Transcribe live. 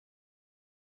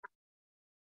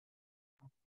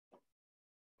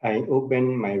I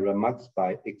open my remarks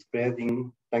by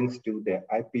expressing thanks to the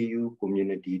IPU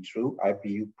community through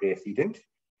IPU President,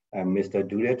 Mr.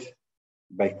 Duret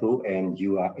Baiko, and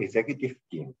your executive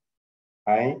team.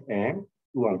 I am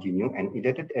Aung Kyi Nyunt, an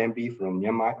elected MP from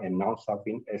Myanmar and now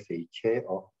serving as a chair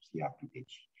of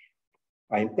CRPH.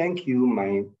 I thank you,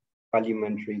 my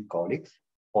parliamentary colleagues,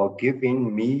 for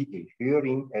giving me a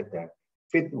hearing at the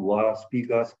 5th World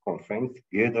Speakers Conference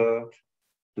gathered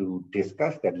to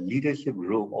discuss the leadership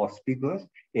role of speakers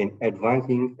in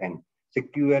advancing and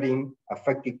securing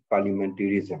effective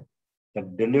parliamentarism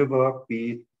that deliver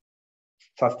peace,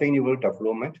 sustainable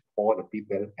development for the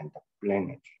people and the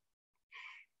planet.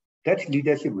 That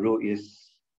leadership role is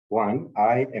one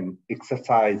I am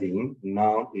exercising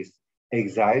now is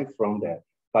exiled from the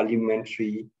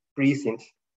parliamentary precinct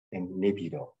in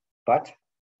Naypyidaw, but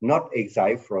not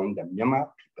exiled from the Myanmar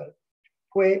people.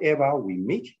 Wherever we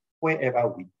meet, wherever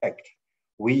we act,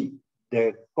 we,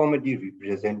 the committee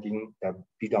representing the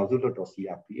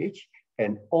CRPH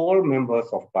and all members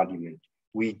of parliament,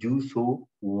 we do so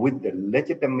with the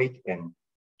legitimate and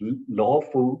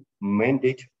lawful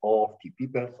mandate of the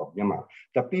people of Myanmar.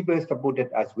 The people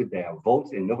supported us with their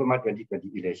votes in November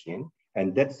 2020 election,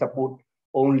 and that support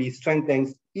only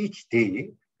strengthens each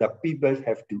day. The people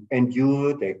have to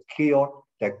endure the chaos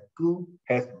that coup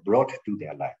has brought to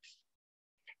their lives.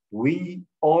 We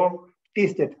all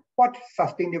tasted what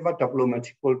sustainable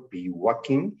development could be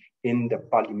working in the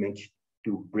parliament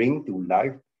to bring to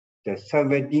life the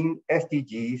 17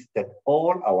 SDGs that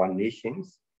all our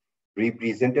nations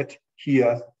represented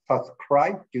here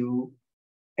subscribe to,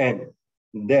 and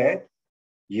that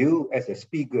you as a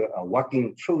speaker are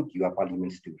working through your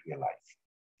parliaments to realize.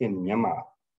 In Myanmar,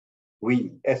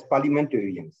 we as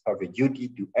parliamentarians have a duty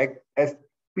to act as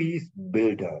peace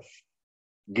builders.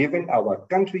 Given our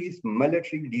country's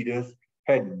military leaders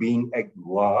had been at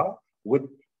war with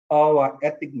our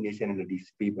ethnic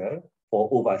nationalist people for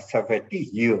over 70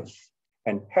 years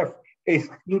and have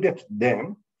excluded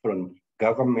them from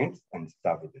governments and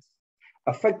services.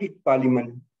 Effective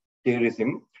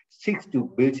parliamentarism seeks to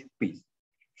build peace,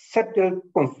 settle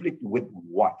conflict with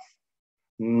words,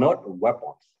 not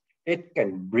weapons. It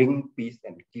can bring peace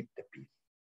and keep the peace.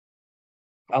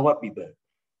 Our people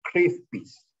crave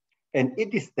peace, and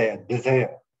it is their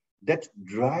desire that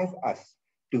drive us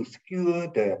to secure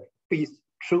the peace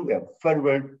through a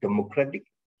federal democratic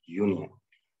union.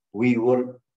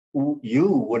 You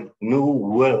will know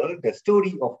well the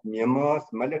story of Myanmar's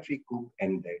military coup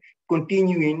and the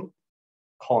continuing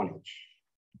carnage,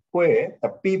 where the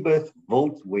people's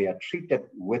votes were treated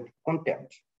with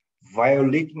contempt,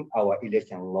 violating our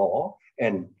election law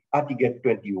and Article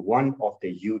 21 of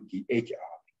the UDHR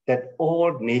that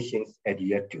all nations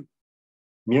adhere to.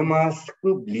 Myanmar's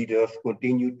coup leaders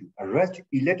continue to arrest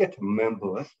elected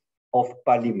members of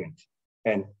parliament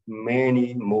and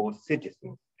many more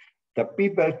citizens. The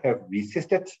people have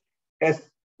resisted as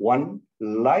one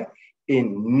like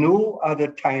in no other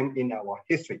time in our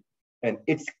history, and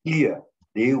it's clear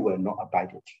they will not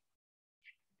abide it.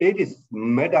 It is a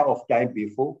matter of time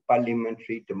before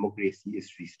parliamentary democracy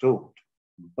is restored,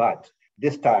 but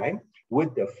this time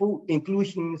with the full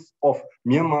inclusions of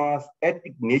Myanmar's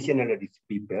ethnic nationalist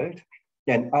people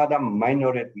and other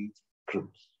minority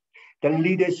groups. The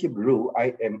leadership role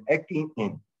I am acting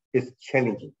in is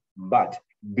challenging, but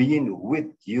being with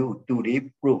you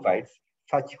today provides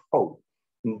such hope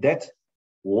that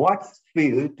what's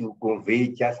failed to convey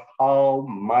just how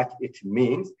much it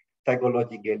means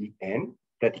psychologically and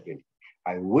practically.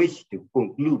 I wish to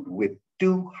conclude with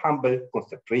two humble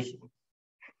considerations.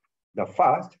 The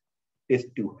first is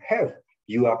to have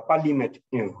your parliament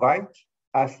invite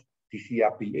us, the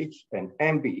CRPH and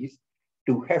MPs,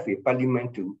 to have a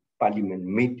parliament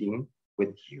meeting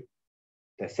with you.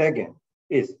 The second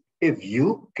is if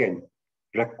you can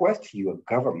request your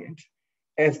government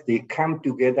as they come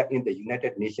together in the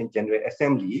United Nations General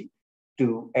Assembly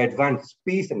to advance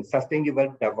peace and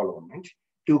sustainable development,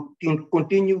 to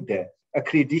continue the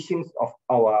accreditations of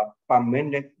our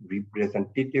permanent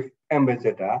representative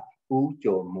ambassador, Wu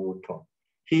Jomoton.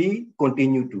 He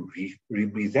continued to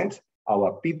represent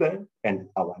our people and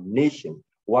our nation,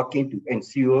 working to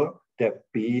ensure that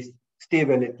peace,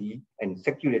 stability, and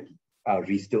security are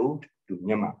restored to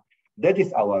Myanmar. That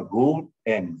is our goal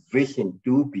and vision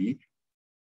to be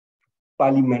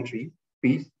parliamentary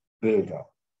peace builder.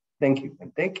 Thank you,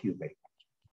 and thank you very much.